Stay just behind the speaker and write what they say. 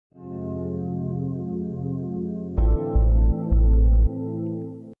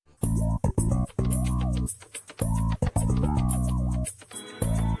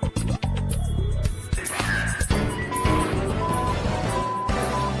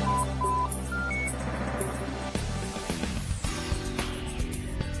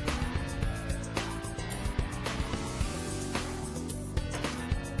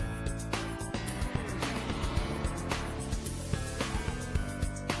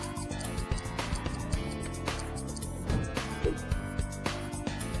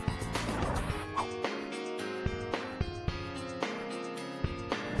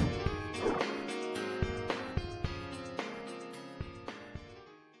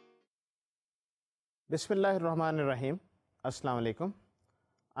Bismillahirrahmanirrahim. Assalamu alaikum.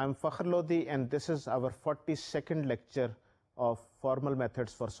 I'm Fakhr Lodi and this is our 42nd lecture of Formal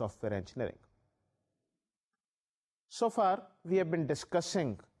Methods for Software Engineering. So far, we have been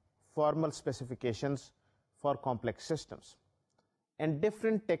discussing formal specifications for complex systems and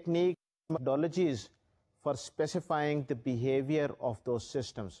different techniques and methodologies for specifying the behavior of those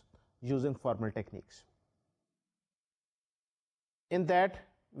systems using formal techniques. In that,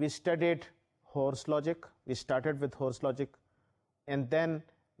 we studied Horse logic. We started with Horse logic, and then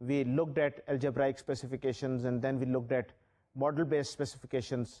we looked at algebraic specifications, and then we looked at model-based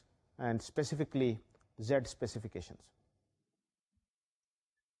specifications, and specifically Z specifications.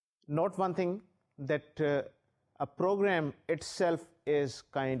 Note one thing, that a program itself is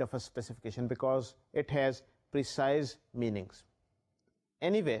kind of a specification because it has precise meanings.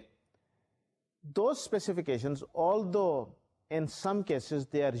 Anyway, those specifications, although in some cases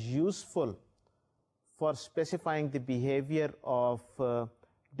they are useful for specifying the behavior of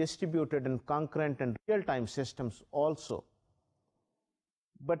distributed and concurrent and real-time systems also,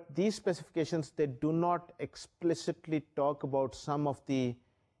 but these specifications, they do not explicitly talk about some of the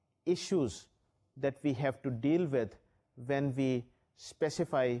issues that we have to deal with when we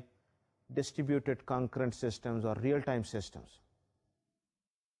specify distributed concurrent systems or real-time systems.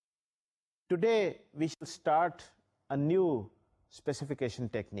 Today, we shall start a new specification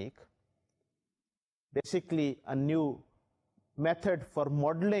technique, basically a new method for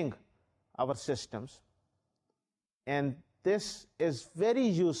modeling our systems, and this is very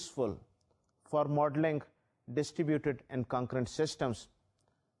useful for modeling distributed and concurrent systems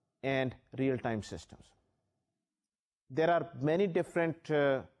and real-time systems. There are many different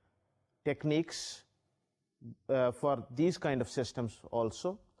techniques for these kind of systems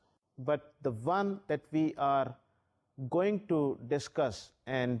also, but the one that we are going to discuss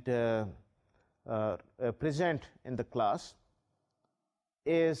and present in the class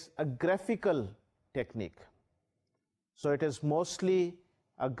is a graphical technique. So it is mostly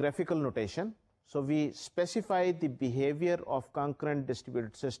a graphical notation. So we specify the behavior of concurrent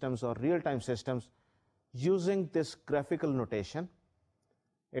distributed systems or real-time systems using this graphical notation.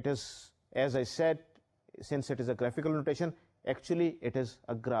 It is, as I said, since it is a graphical notation, actually it is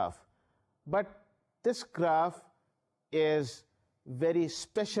a graph. But this graph is very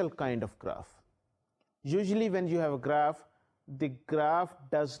special kind of graph. Usually when you have a graph, the graph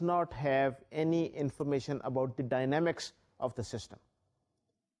does not have any information about the dynamics of the system.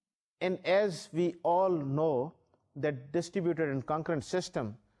 And as we all know that distributed and concurrent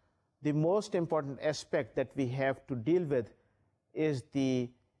system, the most important aspect that we have to deal with is the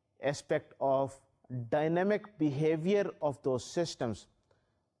aspect of dynamic behavior of those systems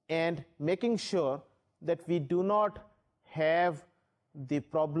and making sure that we do not have the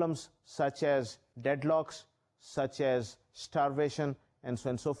problems such as deadlocks, such as starvation, and so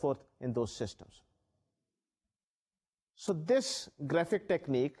on and so forth in those systems. So this graphic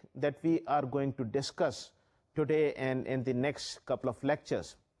technique that we are going to discuss today and in the next couple of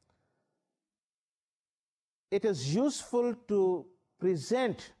lectures, it is useful to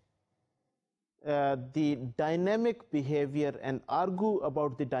present the dynamic behavior and argue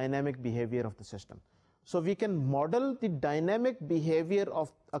about the dynamic behavior of the system. So we can model the dynamic behavior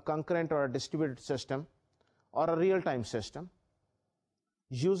of a concurrent or a distributed system or a real-time system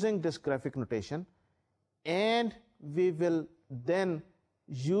using this graphic notation, and we will then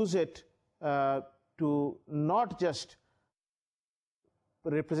use it to not just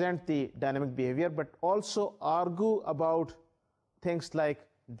represent the dynamic behavior, but also argue about things like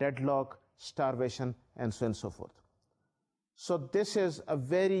deadlock, starvation, and so on and so forth. So this is a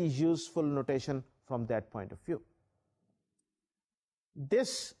very useful notation from that point of view.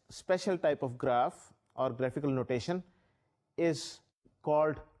 This special type of graph or graphical notation is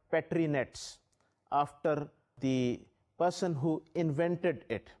called Petri nets, after the person who invented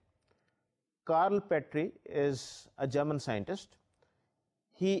it. Karl Petri is a German scientist.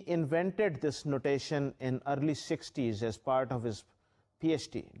 He invented this notation in early 60s as part of his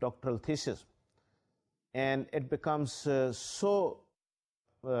PhD, doctoral thesis. And it becomes so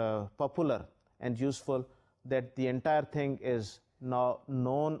popular and useful that the entire thing is now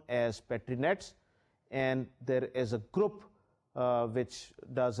known as Petri nets, and there is a group which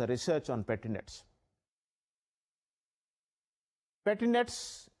does a research on Petri nets. Petri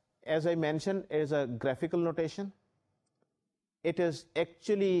nets, as I mentioned, is a graphical notation. It is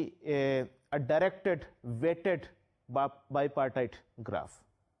actually a directed, weighted bipartite graph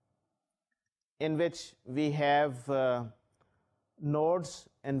in which we have nodes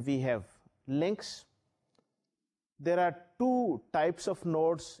and we have links. There are two types of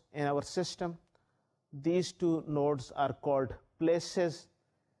nodes in our system. these two nodes are called places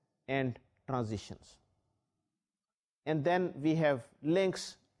and transitions. And then we have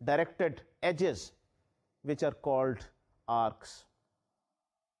links, directed edges, which are called arcs.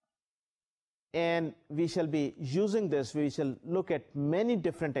 And we shall be using this, we shall look at many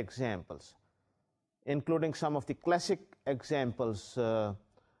different examples, including some of the classic examples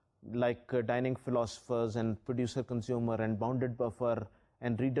like dining philosophers and producer-consumer and bounded buffer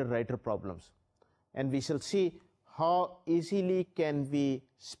and reader-writer problems. And we shall see how easily can we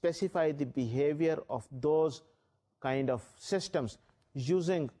specify the behavior of those kind of systems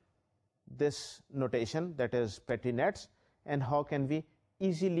using this notation, that is petri nets, and how can we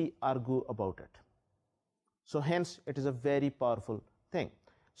easily argue about it. So hence it is a very powerful thing.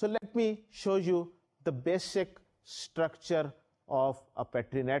 So let me show you the basic structure of a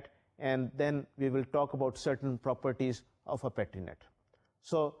petri net, and then we will talk about certain properties of a petri net.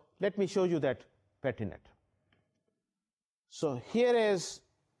 So let me show you that petri net. So here is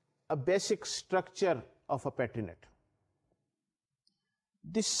a basic structure of a petri net.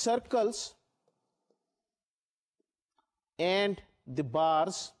 The circles and the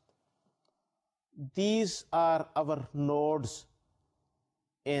bars, these are our nodes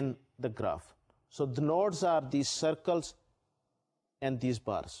in the graph. So the nodes are these circles and these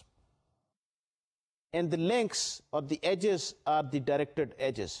bars. And the links or the edges are the directed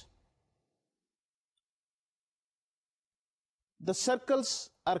edges. The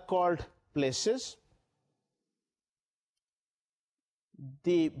circles are called places.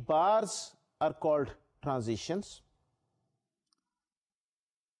 The bars are called transitions.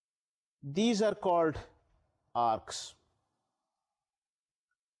 These are called arcs.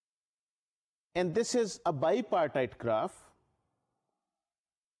 And this is a bipartite graph.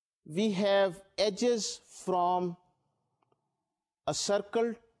 We have edges from a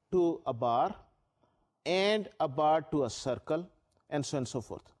circle to a bar, and a bar to a circle, and so on and so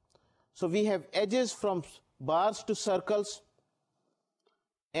forth. So we have edges from bars to circles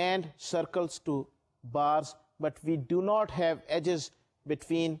and circles to bars, but we do not have edges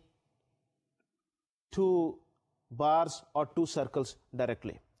between two bars or two circles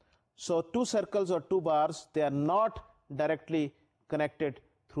directly. So two circles or two bars, they are not directly connected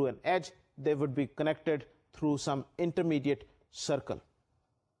through an edge. They would be connected through some intermediate circle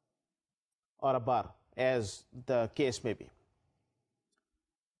or a bar, as the case may be.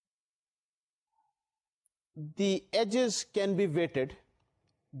 The edges can be weighted,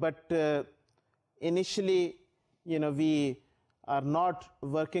 but initially, we are not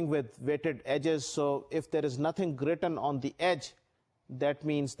working with weighted edges. So if there is nothing written on the edge, that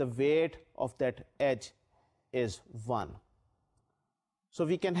means the weight of that edge is 1. So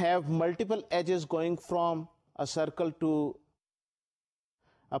we can have multiple edges going from a circle to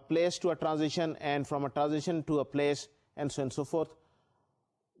a place to a transition, and from a transition to a place, and so on and so forth.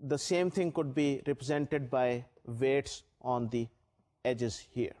 The same thing could be represented by weights on the edges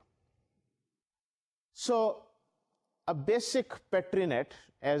here. So a basic petri net,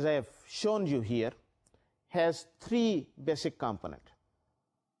 as I have shown you here, has 3 basic components.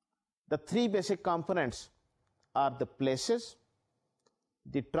 The 3 basic components are the places,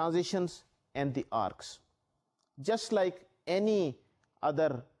 the transitions, and the arcs. Just like any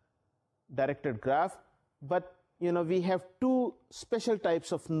other directed graph, but we have 2 special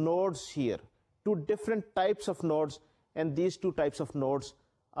types of nodes here, 2 different types of nodes, and these 2 types of nodes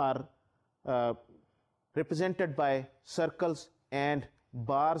are represented by circles and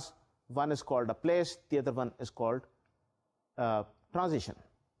bars. One is called a place, the other one is called transition.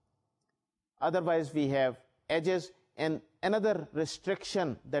 Otherwise, we have edges. And another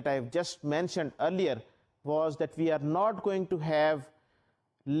restriction that I have just mentioned earlier was that we are not going to have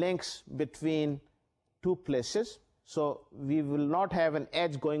links between 2 places. So we will not have an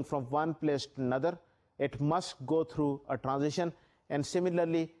edge going from one place to another. It must go through a transition. And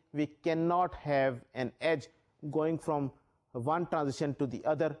similarly, we cannot have an edge going from one transition to the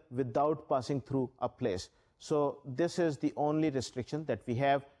other without passing through a place. So this is the only restriction that we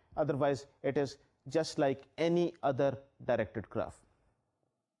have. Otherwise, it is just like any other directed graph.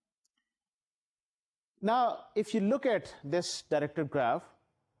 Now, if you look at this directed graph,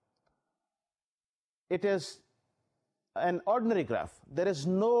 it is an ordinary graph. There is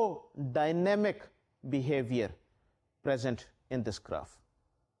no dynamic behavior present in this graph.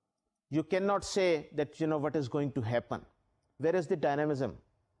 You cannot say that, what is going to happen. Where is the dynamism?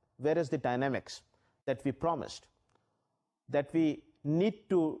 Where is the dynamics that we promised, that we need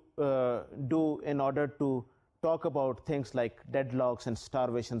to do in order to talk about things like deadlocks and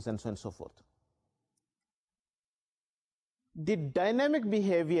starvations and so on and so forth? The dynamic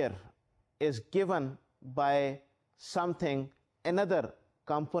behavior is given by something, another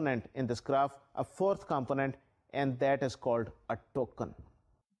component in this graph, a fourth component, and that is called a token.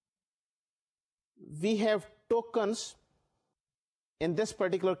 We have tokens. In this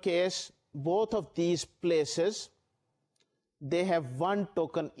particular case, both of these places, they have one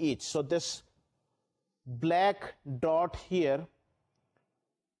token each. So this black dot here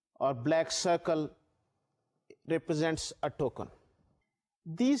or black circle represents a token.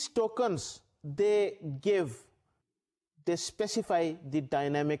 These tokens, they specify the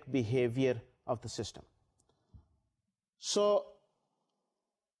dynamic behavior of the system. So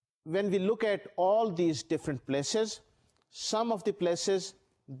when we look at all these different places, some of the places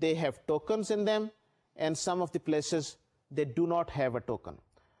they have tokens in them, and some of the places they do not have a token.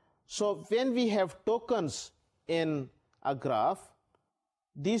 So when we have tokens in a graph,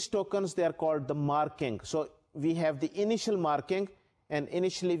 these tokens, they are called the marking. So we have the initial marking, and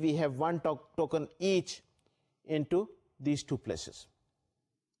initially we have one token each into these two places.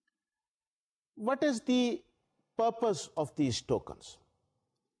 What is the purpose of these tokens?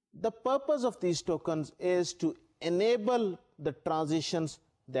 The purpose of these tokens is to enable the transitions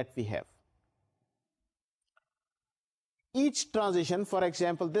that we have. Each transition, for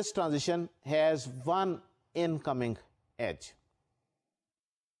example, this transition has one incoming edge.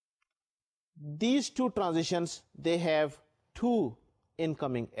 These two transitions, they have two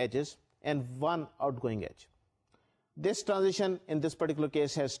incoming edges and one outgoing edge. This transition in this particular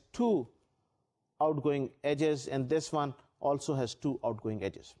case has two outgoing edges, and this one also has two outgoing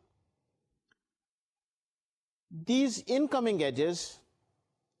edges. These incoming edges,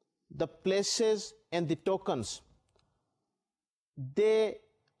 the places and the tokens, they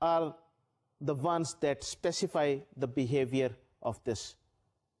are the ones that specify the behavior of this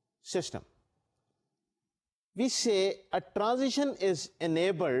system. We say a transition is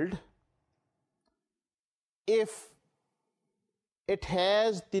enabled if it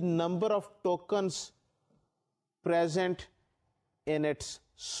has the number of tokens present in its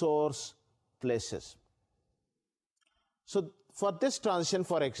source places. So for this transition,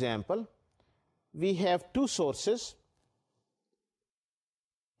 for example, we have two sources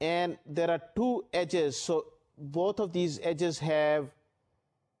and there are two edges. So both of these edges have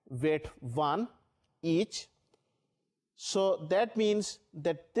weight 1 each. So that means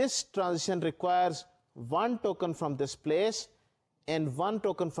that this transition requires one token from this place and one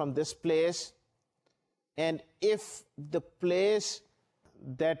token from this place. And if the place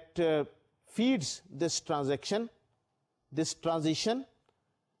that feeds this transition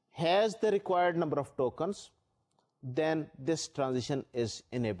has the required number of tokens, then this transition is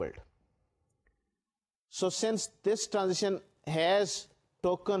enabled. So since this transition has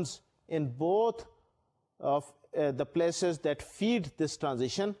tokens in both of the places that feed this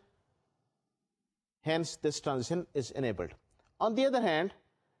transition, hence this transition is enabled. On the other hand,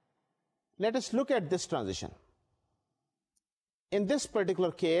 let us look at this transition. In this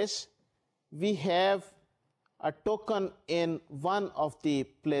particular case, we have a token in one of the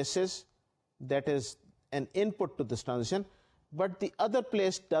places that is an input to this transition, but the other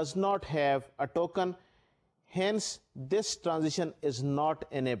place does not have a token. Hence, this transition is not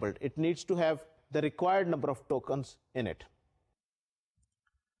enabled. It needs to have the required number of tokens in it.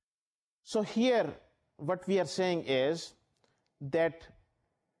 So here, what we are saying is that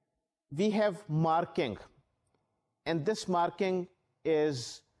we have marking, and this marking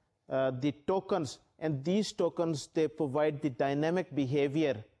is the tokens, and these tokens, they provide the dynamic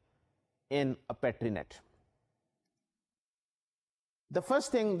behavior in a Petri net. The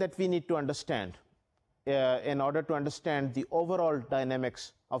first thing that we need to understand in order to understand the overall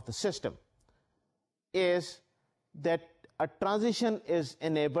dynamics of the system is that a transition is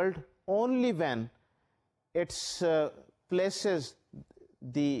enabled only when it places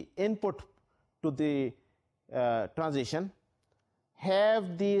the input to the transition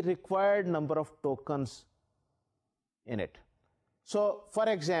have the required number of tokens in it. So, for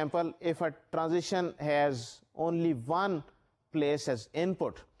example, if a transition has only one place as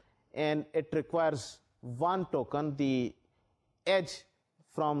input and it requires one token, the edge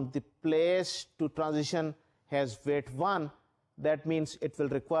from the place to transition has weight 1, that means it will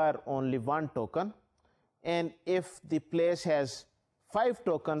require only one token. And if the place has 5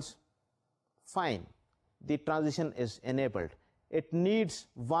 tokens, fine, the transition is enabled. It needs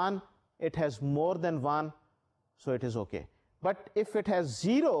 1, it has more than 1, so it is okay. But if it has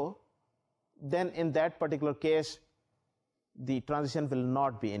 0, then in that particular case, the transition will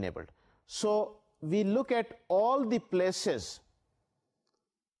not be enabled. So we look at all the places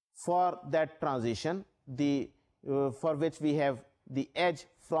for that transition, for which we have the edge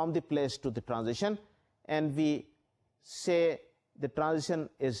from the place to the transition, and we say the transition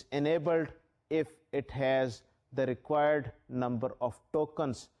is enabled if it has the required number of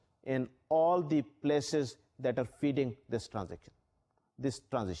tokens in all the places that are feeding this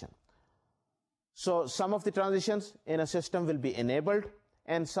transition. So some of the transitions in a system will be enabled,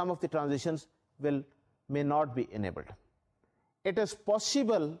 and some of the transitions may not be enabled. It is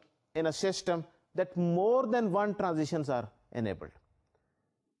possible in a system that more than one transitions are enabled.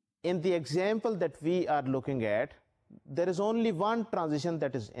 In the example that we are looking at, there is only one transition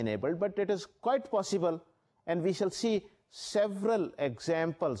that is enabled, but it is quite possible, and we shall see several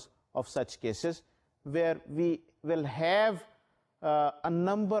examples of such cases where we will have a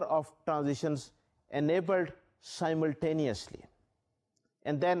number of transitions enabled simultaneously.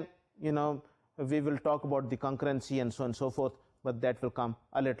 And then, we will talk about the concurrency and so on and so forth, but that will come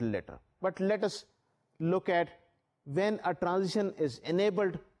a little later. But let us look at when a transition is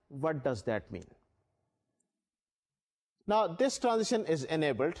enabled, what does that mean? Now, this transition is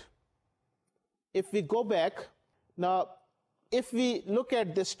enabled. If we go back, now, if we look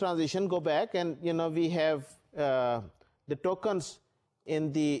at this transition, go back, and we have the tokens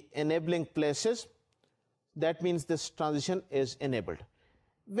in the enabling places. That means this transition is enabled.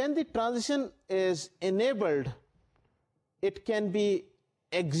 When the transition is enabled, it can be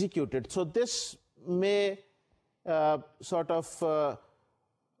executed. So this may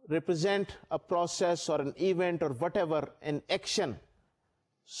represent a process or an event or whatever, an action.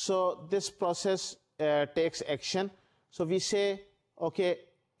 So this process takes action. So we say, okay,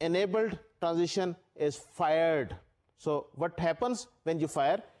 enabled transition is fired. So what happens when you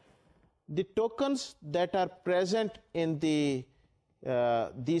fire? The tokens that are present in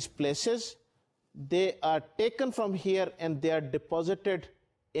these places, they are taken from here and they are deposited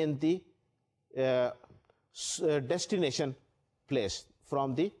in the destination place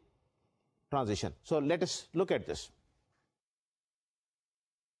from the transition. So let us look at this.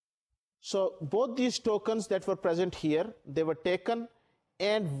 So both these tokens that were present here, they were taken,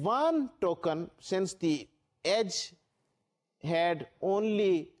 and one token, since the edge had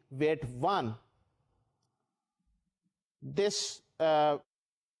only weight 1, this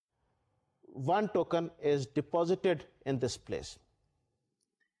one token is deposited in this place.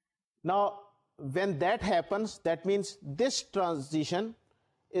 Now, when that happens, that means this transition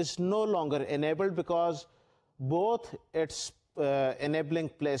is no longer enabled, because both its enabling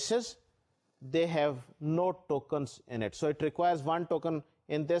places, they have no tokens in it. So it requires one token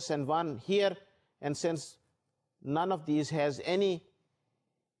in this and one here, and since none of these has any,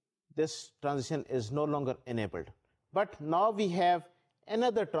 this transition is no longer enabled. But now we have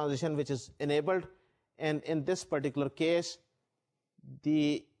another transition which is enabled, and in this particular case,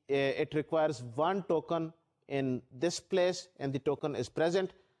 it requires one token in this place, and the token is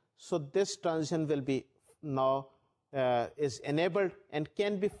present. So this transition will be now is enabled and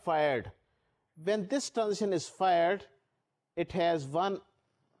can be fired. When this transition is fired, it has one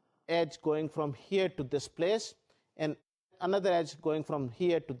edge going from here to this place and another edge going from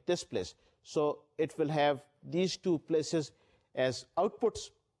here to this place. So it will have these two places as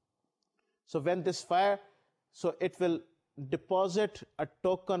outputs. So when this fire, so it will deposit a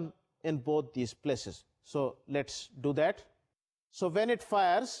token in both these places. So let's do that. So when it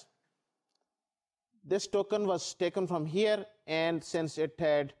fires, this token was taken from here, and since it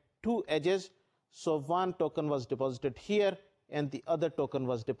had two edges, so one token was deposited here and the other token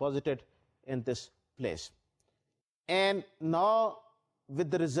was deposited in this place. And now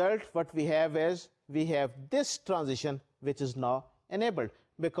with the result, what we have is we have this transition which is now enabled,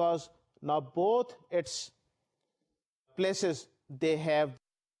 because now both its places, they have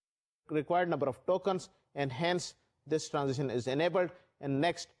required number of tokens, and hence this transition is enabled, and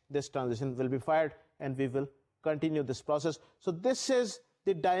next this transition will be fired, and we will continue this process. So this is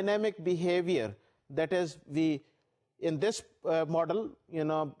the dynamic behavior. That is, in this model,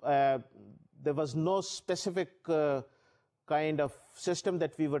 there was no specific kind of system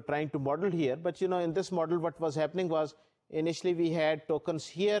that we were trying to model here. But in this model, what was happening was, initially we had tokens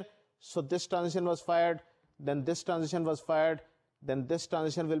here, so this transition was fired, then this transition was fired, then this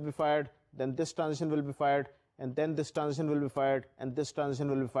transition will be fired, then this transition will be fired, and then this transition will be fired, and this transition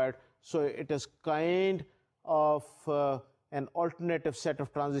will be fired. So it is kind of an alternative set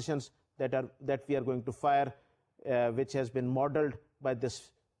of transitions that we are going to fire, which has been modeled by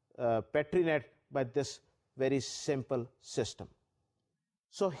this Petri net, by this very simple system.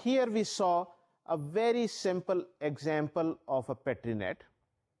 So here we saw a very simple example of a Petri net,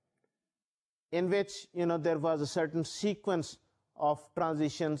 in which there was a certain sequence of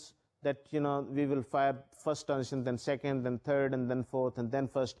transitions that we will fire first transition, then second, then third, and then fourth, and then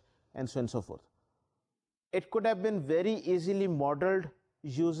first, and so on and so forth. It could have been very easily modeled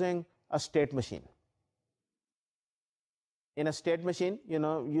using a state machine. In a state machine,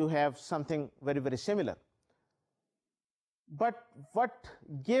 you have something very, very similar. But what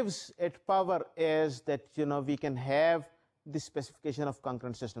gives it power is that we can have the specification of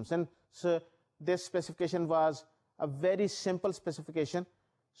concurrent systems. And so this specification was a very simple specification,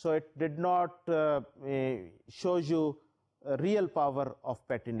 so it did not show you real power of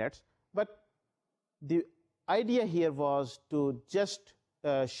petri nets. But the idea here was to just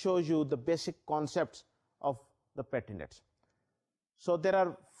show you the basic concepts of the petri nets. So there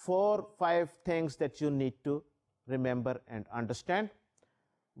are 4-5 things that you need to remember and understand.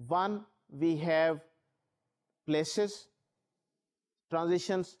 One, we have places,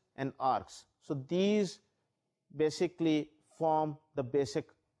 transitions, and arcs. So these basically form the basic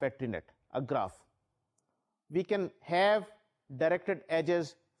petri net, a graph. We can have directed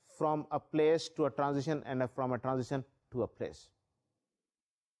edges from a place to a transition and from a transition to a place.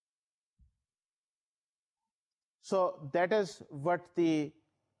 So that is what the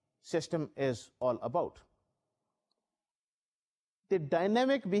system is all about. The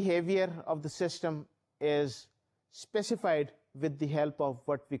dynamic behavior of the system is specified with the help of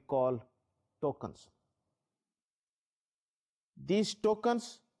what we call tokens. These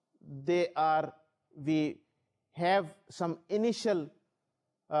tokens, we have some initial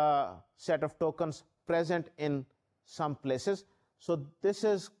set of tokens present in some places. So this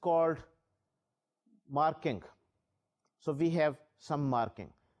is called marking. So we have some marking.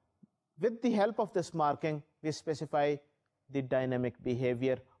 With the help of this marking, we specify the dynamic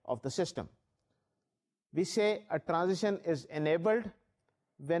behavior of the system. We say a transition is enabled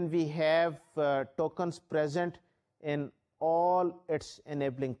when we have tokens present in all its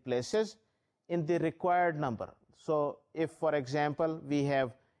enabling places in the required number. So if, for example, we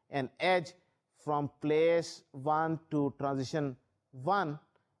have an edge from place 1 to transition 1,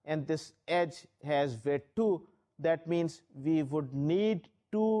 and this edge has weight 2, that means we would need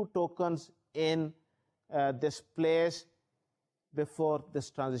 2 tokens in this place before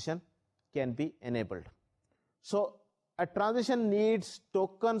this transition can be enabled. So a transition needs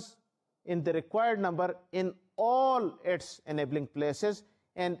tokens in the required number in all its enabling places,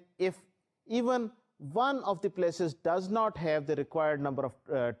 and if even one of the places does not have the required number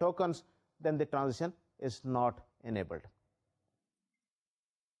of tokens, then the transition is not enabled.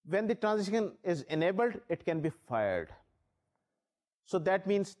 When the transition is enabled, it can be fired. So that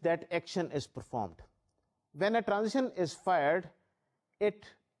means that action is performed. When a transition is fired, it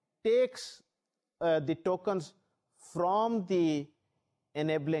takes the tokens from the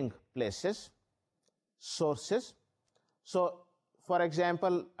enabling places, sources. So for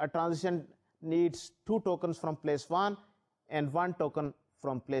example, a transition needs 2 tokens from place 1 and 1 token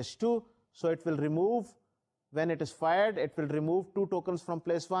from place 2. So it will remove, when it is fired, it will remove 2 tokens from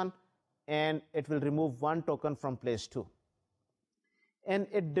place 1 and it will remove 1 token from place 2. And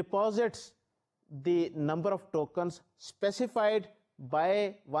it deposits the number of tokens specified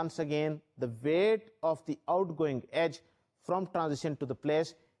by, once again, the weight of the outgoing edge from transition to the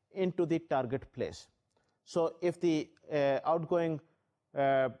place into the target place. So if the outgoing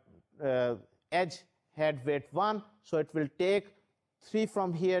edge had weight 1, so it will take 3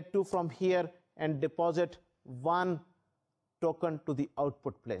 from here, 2 from here, and deposit 1 token to the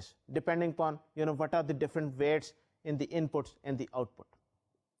output place, depending upon what are the different weights in the inputs and the output.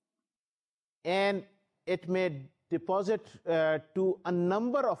 And it may deposit to a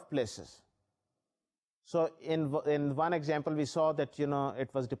number of places. So in one example, we saw that it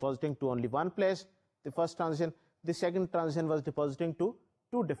was depositing to only one place, the first transition. The second transition was depositing to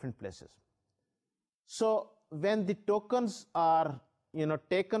 2 different places. So when the tokens are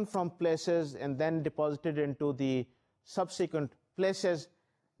taken from places and then deposited into the subsequent places,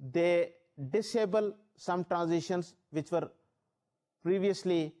 they disable some transitions which were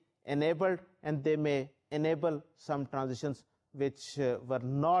previously enabled, and they may enable some transitions which were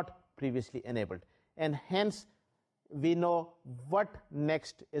not previously enabled. And hence, we know what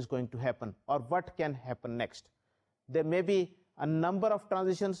next is going to happen or what can happen next. There may be a number of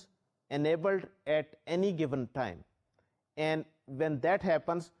transitions enabled at any given time. And when that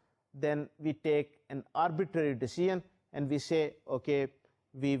happens, then we take an arbitrary decision and we say, okay,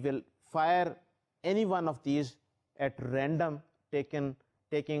 we will fire any one of these at random, taking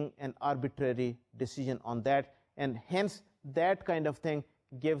an arbitrary decision on that. And hence, that kind of thing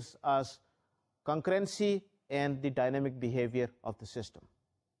gives us concurrency and the dynamic behavior of the system.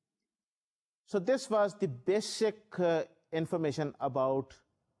 So this was the basic information about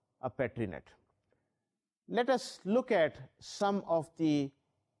a Petri net. Let us look at some of the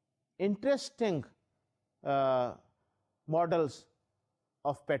interesting models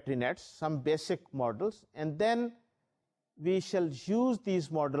of Petri nets, some basic models, and then we shall use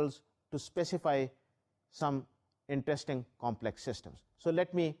these models to specify some interesting complex systems. So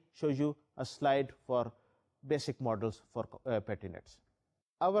let me show you a slide for basic models for Petri nets.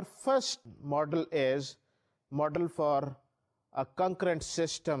 Our first model is model for a concurrent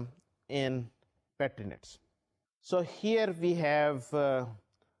system in Petri nets. So here we have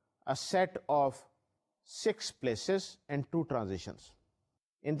a set of 6 places and 2 transitions.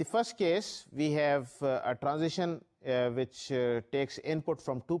 In the first case, we have a transition which takes input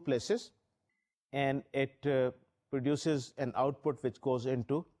from 2 places, and it produces an output which goes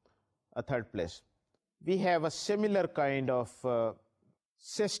into a 3rd place. We have a similar kind of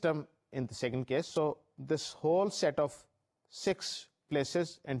system in the second case. So this whole set of 6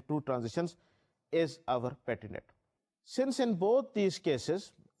 places and 2 transitions is our Petri net. Since in both these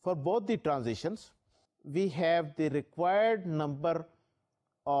cases, for both the transitions, we have the required number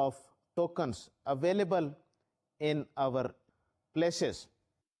of tokens available in our places,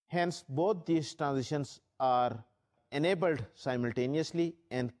 hence both these transitions are enabled simultaneously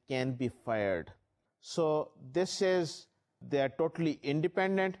and can be fired. So they are totally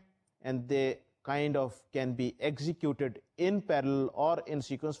independent, and they kind of can be executed in parallel or in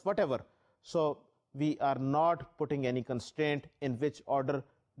sequence, whatever. So we are not putting any constraint in which order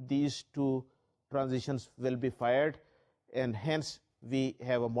these 2 transitions will be fired, and hence we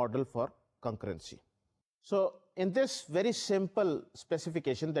have a model for concurrency. So in this very simple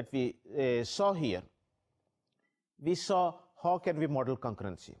specification that we saw here, we saw how can we model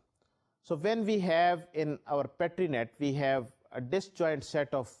concurrency. So when we have in our Petri net, we have a disjoint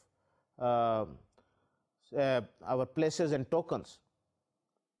set of our places and tokens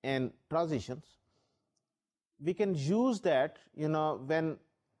and transitions. We can use that, when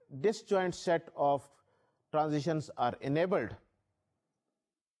disjoint set of transitions are enabled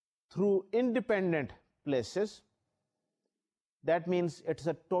through independent places. That means it's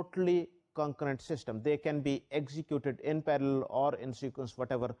a totally concurrent system. They can be executed in parallel or in sequence,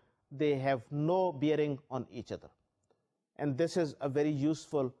 whatever. They have no bearing on each other. And this is a very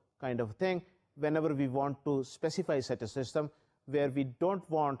useful kind of thing whenever we want to specify such a system where we don't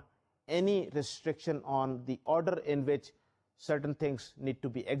want any restriction on the order in which certain things need to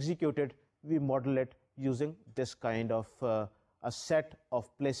be executed. We model it using this kind of a set of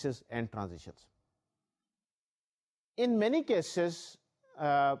places and transitions. In many cases,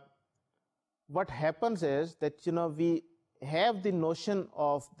 what happens is that we have the notion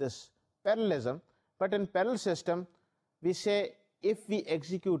of this parallelism, but in parallel system we say if we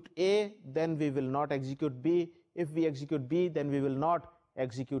execute A, then we will not execute B. If we execute B, then we will not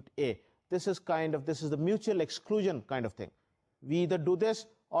execute A. This is the mutual exclusion kind of thing. We either do this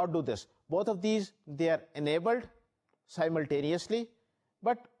or do this. Both of these, they are enabled simultaneously,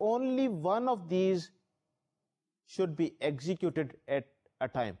 but only one of these should be executed at a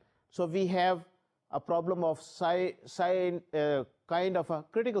time. So we have a problem of kind of a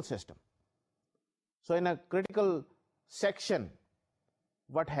critical system. So in a critical section,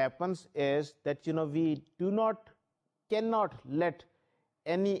 what happens is that we cannot let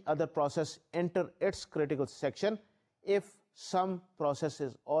any other process enter its critical section if some process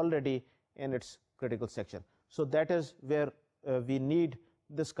is already in its critical section. So that is where we need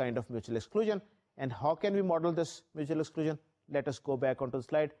this kind of mutual exclusion. And how can we model this mutual exclusion? Let us go back onto the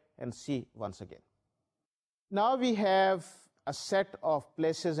slide and see once again. Now we have a set of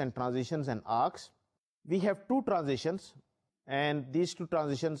places and transitions and arcs. We have 2 transitions, and these 2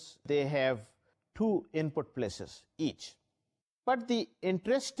 transitions, they have 2 input places each. But the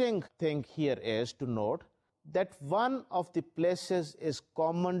interesting thing here is to note that one of the places is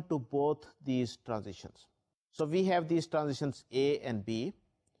common to both these transitions. So we have these transitions A and B.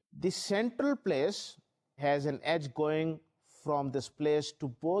 The central place has an edge going from this place to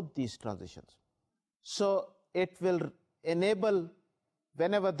both these transitions. So it will enable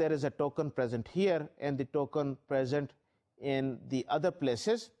whenever there is a token present here and the token present in the other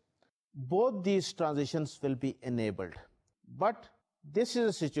places, both these transitions will be enabled. But this is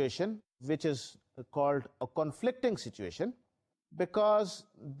a situation which is called a conflicting situation, because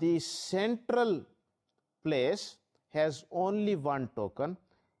the central place has only one token,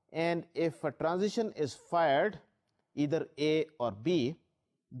 and if a transition is fired, either A or B,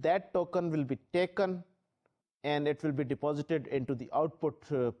 that token will be taken and it will be deposited into the output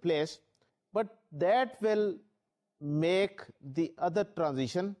place, but that will make the other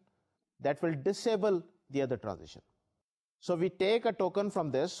transition, that will disable the other transition. So we take a token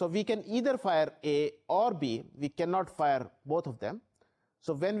from this. So we can either fire A or B. We cannot fire both of them.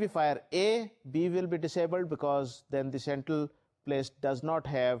 So when we fire A, B will be disabled because then the central place does not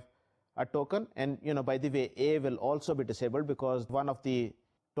have a token. And by the way, A will also be disabled because one of the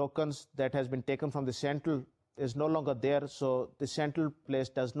tokens that has been taken from the central is no longer there. So the central place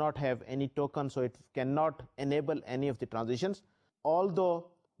does not have any token, so it cannot enable any of the transitions. Although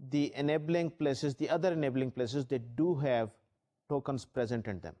the enabling places, the other enabling places, they do have tokens present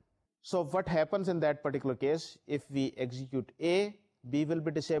in them. So what happens in that particular case, if we execute A, B will be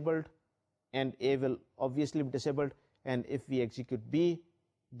disabled and A will obviously be disabled, and if we execute B,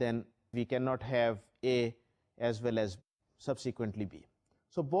 then we cannot have A as well as subsequently B.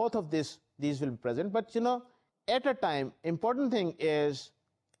 So both of these will be present, but at a time, important thing is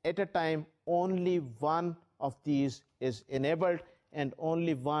at a time only one of these is enabled and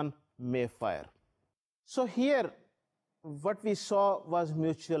only one may fire. So here what we saw was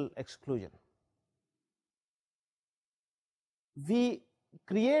mutual exclusion. We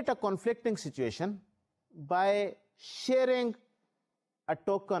create a conflicting situation by sharing a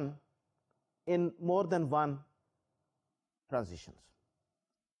token in more than one transitions.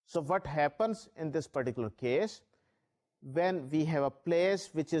 So what happens in this particular case, when we have a place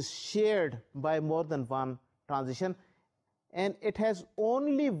which is shared by more than one transition and it has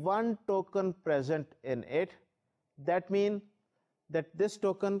only one token present in it, that means that this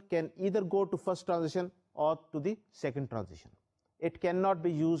token can either go to first transition or to the second transition. It cannot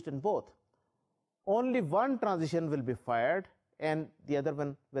be used in both. Only one transition will be fired and the other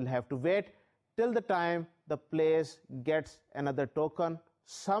one will have to wait till the time the place gets another token,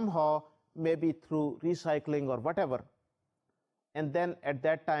 somehow, maybe through recycling or whatever, and then at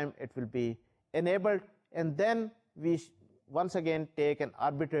that time it will be enabled, and then we once again take an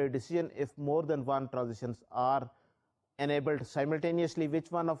arbitrary decision if more than one transitions are enabled simultaneously, which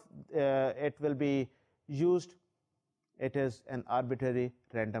one of it will be used. It is an arbitrary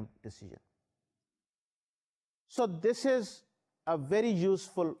random decision. So this is a very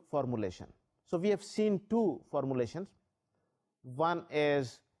useful formulation. So we have seen two formulations. One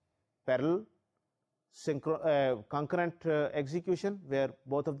is parallel concurrent execution, where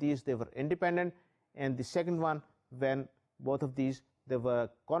both of these they were independent, and the second one when both of these there were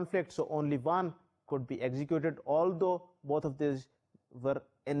conflicts, so only one could be executed, although both of these were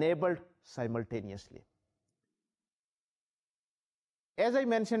enabled simultaneously. As I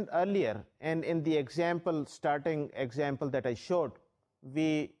mentioned earlier, and in the starting example that I showed,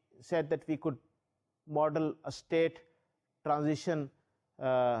 we said that we could model a state transition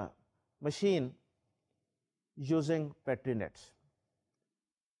machine using Petri nets.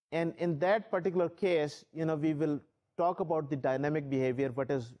 And in that particular case, we will talk about the dynamic behavior,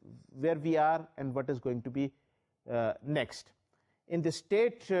 where we are and what is going to be next. In the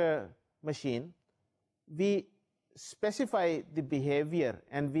state machine, we specify the behavior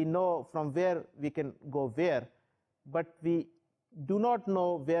and we know from where we can go where, but we do not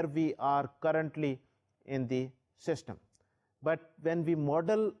know where we are currently in the system. But when we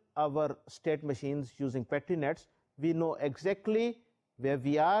model our state machines using Petri nets, we know exactly where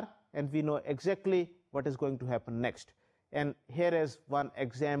we are and we know exactly what is going to happen next. And here is one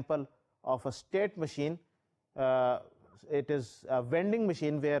example of a state machine. It is a vending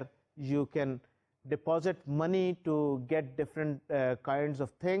machine where you can deposit money to get different kinds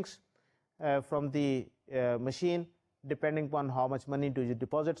of things from the machine, depending upon how much money do you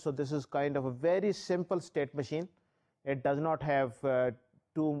deposit. So this is kind of a very simple state machine. It does not have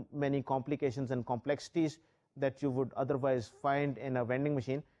too many complications and complexities that you would otherwise find in a vending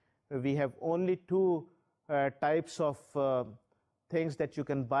machine. We have only two types of things that you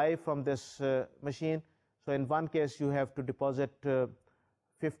can buy from this machine. So in one case you have to deposit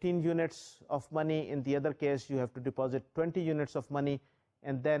 15 units of money, in the other case you have to deposit 20 units of money,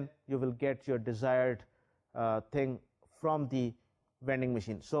 and then you will get your desired thing from the vending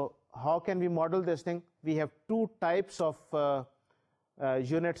machine. So how can we model this thing? We have two types of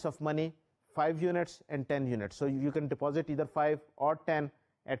units of money, 5 units and 10 units. So you can deposit either 5 or 10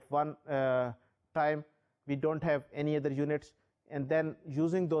 at one time. We don't have any other units, and then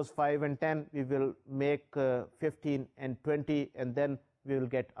using those 5 and 10 we will make 15 and 20, and then we will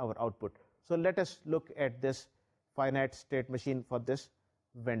get our output. So let us look at this finite state machine for this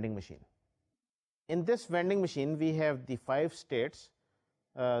vending machine. In this vending machine we have the 5 states,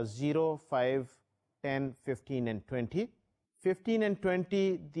 0, 5, 10, 15 and 20. 15 and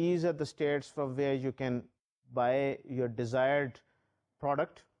 20, these are the states from where you can buy your desired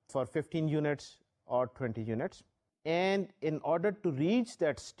product for 15 units or 20 units. And in order to reach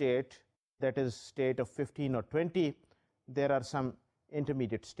that state, that is state of 15 or 20, there are some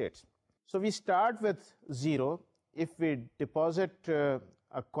intermediate states. So we start with 0. If we deposit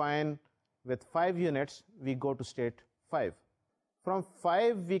a coin with 5 units, we go to state 5. From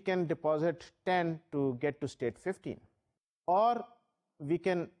 5, we can deposit 10 to get to state 15. Or we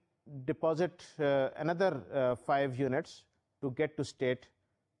can deposit another 5 units to get to state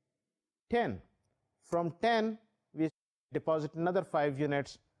 10. From 10, we deposit another 5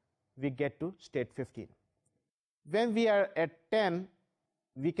 units, we get to state 15. When we are at 10,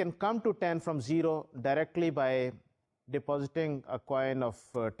 we can come to 10 from 0 directly by depositing a coin of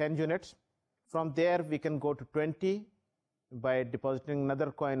 10 units. From there, we can go to 20 by depositing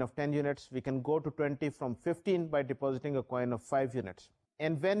another coin of 10 units. We can go to 20 from 15 by depositing a coin of 5 units.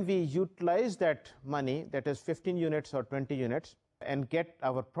 And when we utilize that money, that is 15 units or 20 units, and get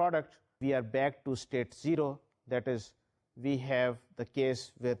our product, we are back to state 0. That is, we have the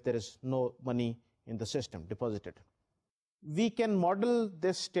case where there is no money in the system deposited. We can model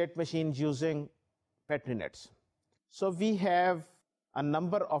this state machine using Petri nets. So we have a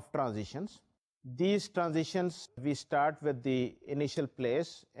number of transitions. These transitions, we start with the initial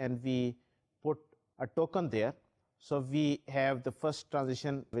place and we put a token there. So we have the first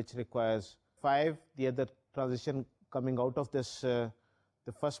transition which requires 5, the other transition coming out of this, the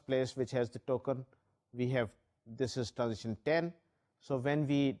first place which has the token, we have, this is transition 10. So when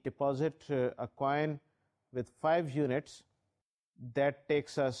we deposit a coin with 5 units, that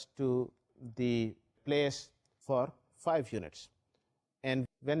takes us to the place for 5 units. And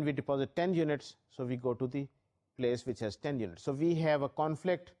when we deposit 10 units, so we go to the place which has 10 units. So we have a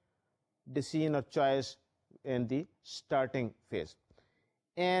conflict, decision or choice in the starting phase.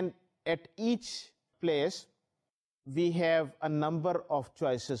 And at each place, we have a number of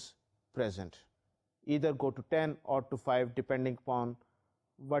choices present. Either go to 10 or to 5, depending upon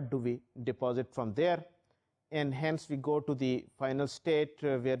what do we deposit from there. And hence we go to the final state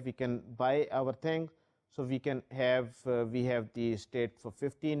where we can buy our thing. So we can have, we have the state for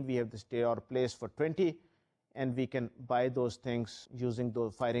 15, we have the state or place for 20, and we can buy those things using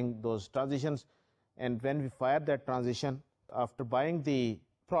those, firing those transitions. And when we fire that transition, after buying the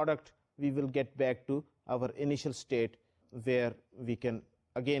product, we will get back to our initial state where we can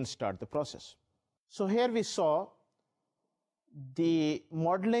again start the process. So here we saw the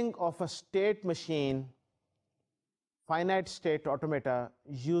modeling of a state machine, finite state automata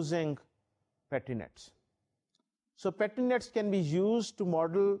using Petri nets. So Petri nets can be used to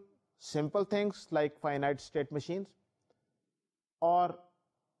model simple things like finite state machines, or,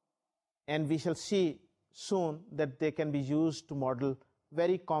 and we shall see soon that they can be used to model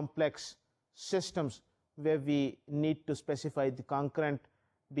very complex systems where we need to specify the concurrent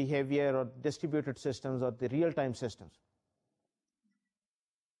behavior or distributed systems or the real-time systems.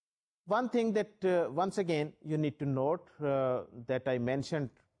 One thing that once again you need to note that I mentioned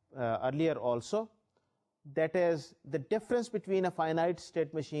earlier also, that is the difference between a finite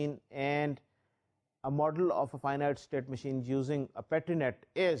state machine and a model of a finite state machine using a Petri net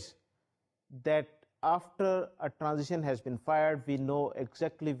is that after a transition has been fired, we know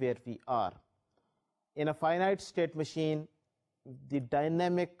exactly where we are. In a finite state machine, the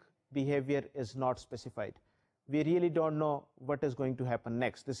dynamic behavior is not specified. We really don't know what is going to happen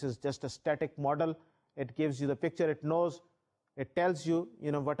next. This is just a static model. It gives you the picture, it knows, it tells you,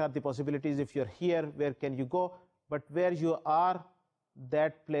 what are the possibilities. If you're here, where can you go? But where you are,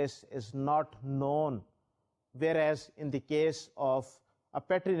 that place is not known. Whereas in the case of a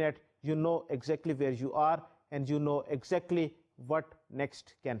Petri net, you know exactly where you are and you know exactly what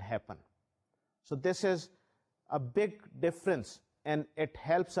next can happen. So this is a big difference, and it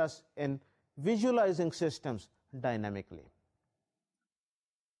helps us in visualizing systems dynamically.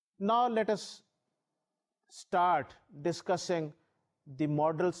 Now let us start discussing the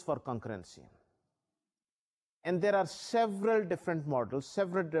models for concurrency. And there are several different models,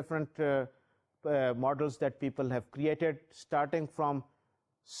 models that people have created, starting from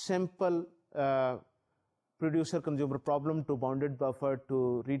simple producer-consumer problem to bounded buffer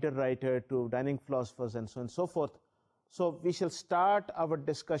to reader-writer to dining philosophers and so on and so forth. So we shall start our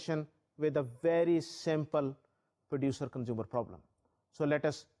discussion with a very simple producer-consumer problem. So let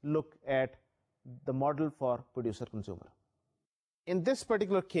us look at the model for producer-consumer. In this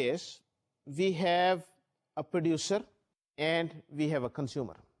particular case, we have a producer and we have a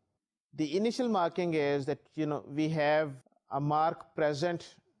consumer. The initial marking is that we have a mark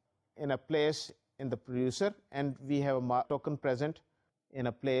present in a place in the producer, and we have a token present in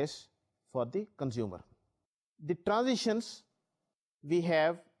a place for the consumer. The transitions we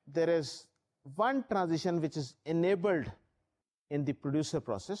have, there is one transition which is enabled in the producer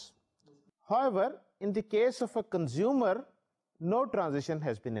process. However, in the case of a consumer, no transition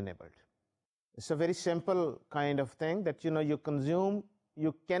has been enabled. It's a very simple kind of thing that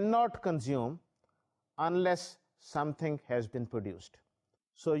you cannot consume unless something has been produced.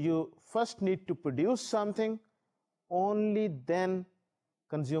 So you first need to produce something, only then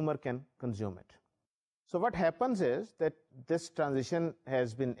consumer can consume it. So what happens is that this transition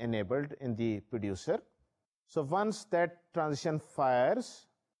has been enabled in the producer. So once that transition fires,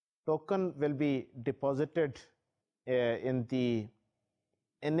 token will be deposited in the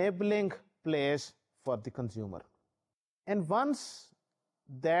enabling place for the consumer. And once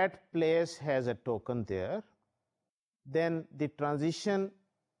that place has a token there, then the transition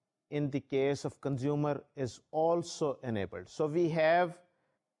in the case of consumer is also enabled. So we have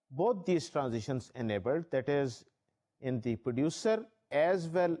both these transitions enabled, that is in the producer as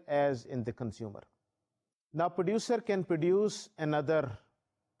well as in the consumer. Now producer can produce another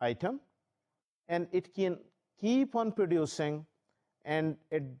item, and it can keep on producing, and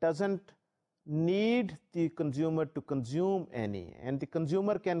it doesn't need the consumer to consume any, and the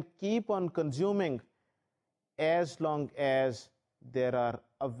consumer can keep on consuming as long as there are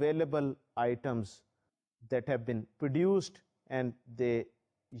available items that have been produced and they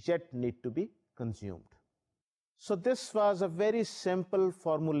yet need to be consumed. So this was a very simple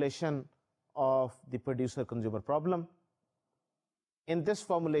formulation of the producer-consumer problem. In this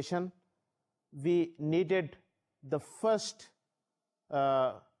formulation, we needed the first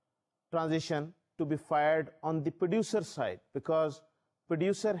transition to be fired on the producer side, because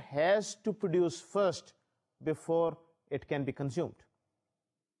producer has to produce first before it can be consumed.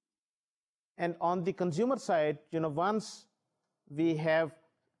 And on the consumer side, once we have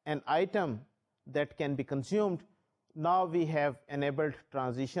an item that can be consumed, now we have enabled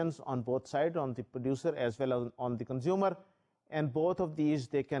transitions on both sides, on the producer as well as on the consumer, and both of these,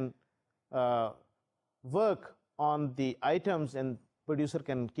 they can work on the items, and producer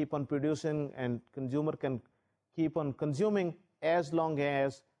can keep on producing and consumer can keep on consuming as long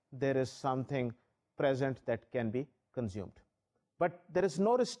as there is something present that can be consumed. But there is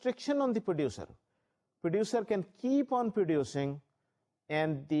no restriction on the producer. Producer can keep on producing,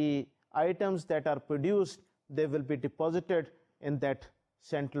 and the items that are produced, they will be deposited in that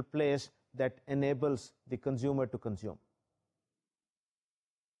central place that enables the consumer to consume.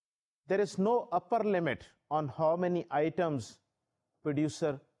 There is no upper limit on how many items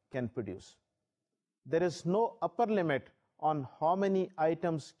producer can produce. There is no upper limit on how many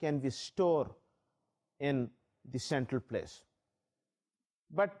items can we store in the central place.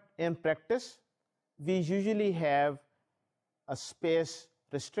 But in practice, we usually have a space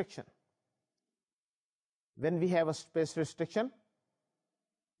restriction. When we have a space restriction,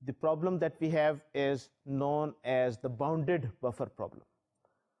 the problem that we have is known as the bounded buffer problem.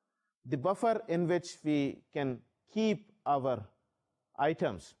 The buffer in which we can keep our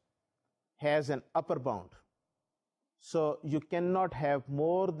items has an upper bound. So you cannot have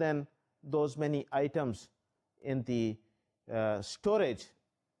more than those many items in the storage,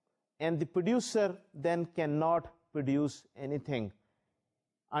 and the producer then cannot produce anything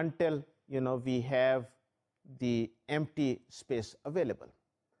until we have the empty space available.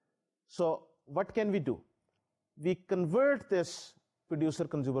 So what can we do? We convert this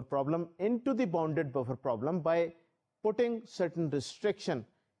producer-consumer problem into the bounded buffer problem by putting certain restriction.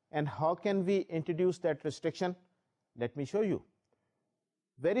 And how can we introduce that restriction? Let me show you.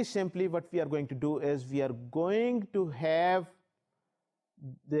 Very simply, what we are going to do is we are going to have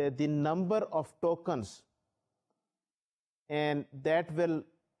the number of tokens, and that will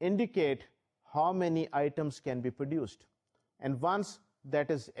indicate how many items can be produced. And once that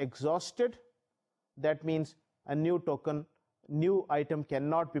is exhausted, that means a new item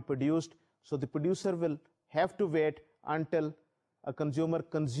cannot be produced. So the producer will have to wait until a consumer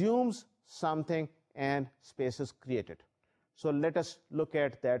consumes something and space is created. So let us look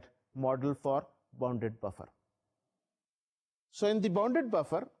at that model for bounded buffer. So in the bounded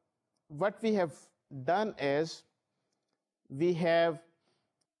buffer, what we have done is we have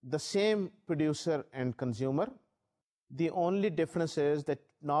the same producer and consumer. The only difference is that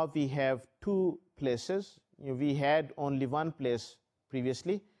now we have two places. We had only one place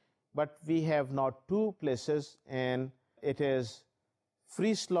previously, but we have now two places, and it is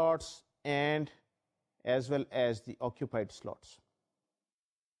free slots and as well as the occupied slots.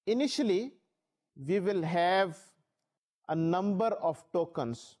 Initially, we will have a number of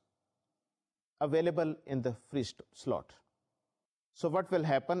tokens available in the free slot. So what will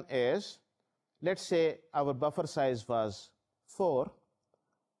happen is, let's say our buffer size was 4.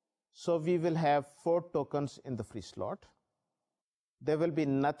 So we will have 4 tokens in the free slot. there will be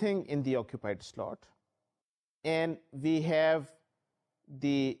nothing in the occupied slot, and we have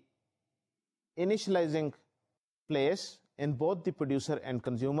the initializing place in both the producer and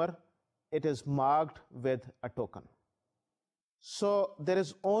consumer. It is marked with a token. So there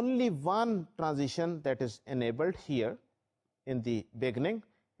is only one transition that is enabled here in the beginning,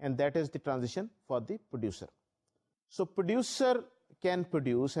 and that is the transition for the producer. So producer can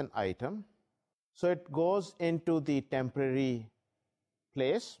produce an item. So it goes into the temporary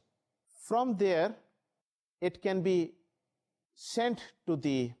place. From there, it can be sent to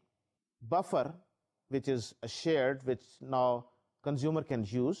the buffer, which is a shared, which now consumer can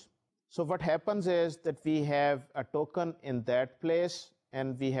use. So what happens is that we have a token in that place,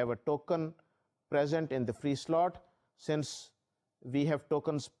 and we have a token present in the free slot. Since we have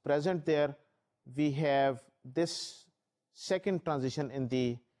tokens present there, we have this second transition in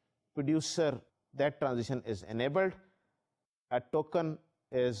the producer. That transition is enabled. A token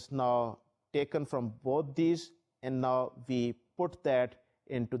is now taken from both these, and now we put that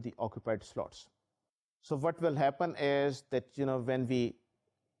into the occupied slots. So what will happen is that, when we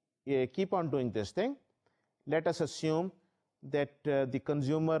keep on doing this thing, let us assume that the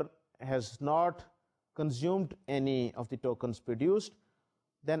consumer has not consumed any of the tokens produced.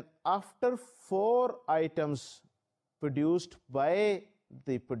 Then after 4 items produced by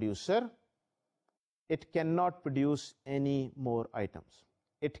the producer, it cannot produce any more items.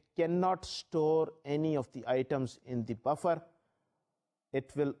 It cannot store any of the items in the buffer.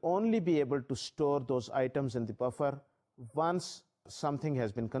 It will only be able to store those items in the buffer once something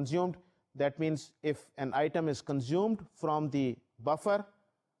has been consumed. That means if an item is consumed from the buffer,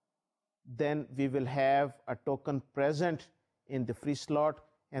 then we will have a token present in the free slot,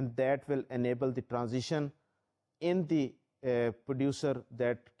 and that will enable the transition in the producer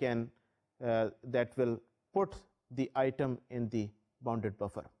that will put the item in the bounded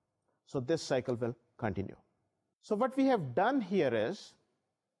buffer. So this cycle will continue. So what we have done here is,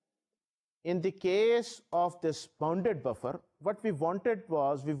 in the case of this bounded buffer, what we wanted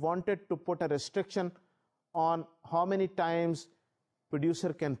to put a restriction on how many times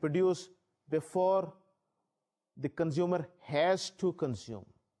producer can produce before the consumer has to consume.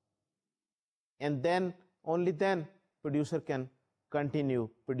 And then, only then, producer can continue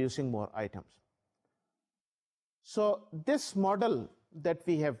producing more items. So this model that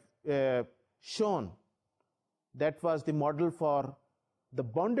we have shown, that was the model for the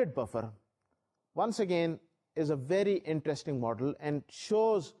bounded buffer, once again is a very interesting model and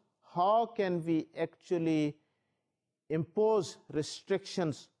shows how can we actually impose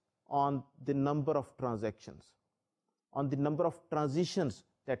restrictions on the number of transactions, on the number of transitions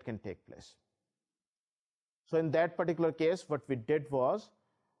that can take place. So in that particular case, what we did was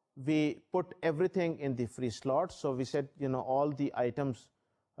we put everything in the free slot. So we said, all the items,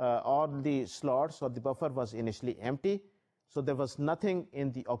 all the slots or the buffer was initially empty. So there was nothing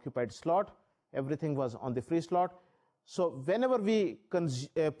in the occupied slot. Everything was on the free slot. So whenever we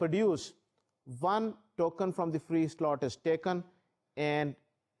produce, one token from the free slot is taken, and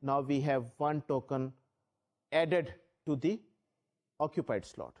now we have one token added to the occupied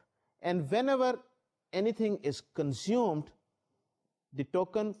slot. And whenever anything is consumed, the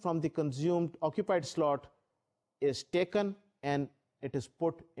token from the consumed occupied slot is taken and it is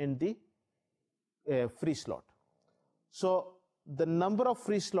put in the free slot. So the number of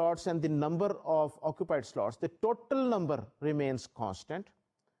free slots and the number of occupied slots, the total number remains constant.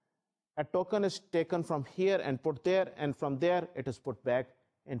 A token is taken from here and put there, and from there it is put back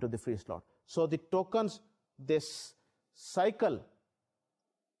into the free slot. So the tokens, this cycle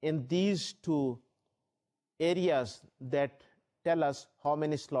in these two areas that tell us how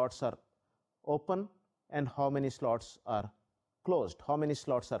many slots are open and how many slots are closed, how many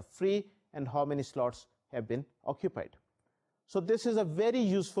slots are free and how many slots have been occupied. So this is a very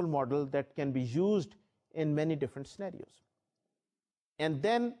useful model that can be used in many different scenarios. And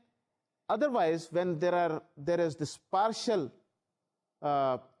then otherwise, when there is this partial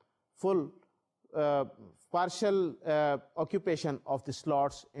occupation of the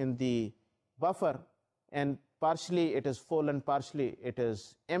slots in the buffer, and partially it is full and partially it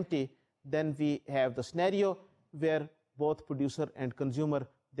is empty, then we have the scenario where both producer and consumer,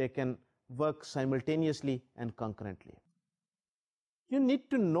 they can work simultaneously and concurrently. You need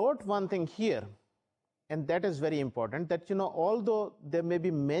to note one thing here, and that is very important, that although there may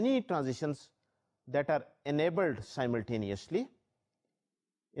be many transitions that are enabled simultaneously,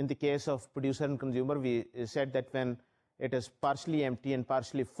 in the case of producer and consumer, we said that when it is partially empty and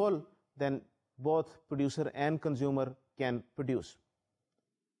partially full, then both producer and consumer can produce.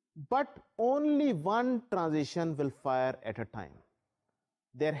 But only one transition will fire at a time.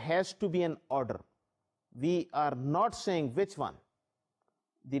 there has to be an order. We are not saying which one.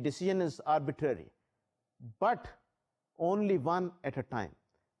 The decision is arbitrary, but only one at a time.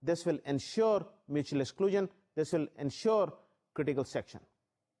 This will ensure mutual exclusion. This will ensure critical section.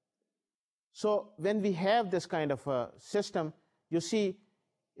 So when we have this kind of a system, you see,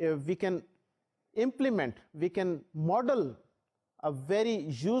 we can implement, we can model a very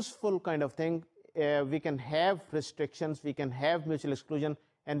useful kind of thing. We can have restrictions, we can have mutual exclusion,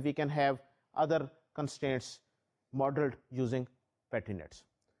 and we can have other constraints modeled using petri nets.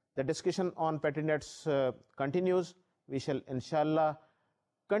 The discussion on petri nets continues. We shall, inshallah,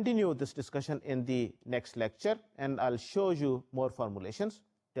 continue this discussion in the next lecture, and I'll show you more formulations.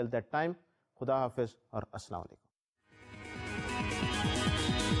 Till that time, Khuda Hafiz or Assalamu alaikum.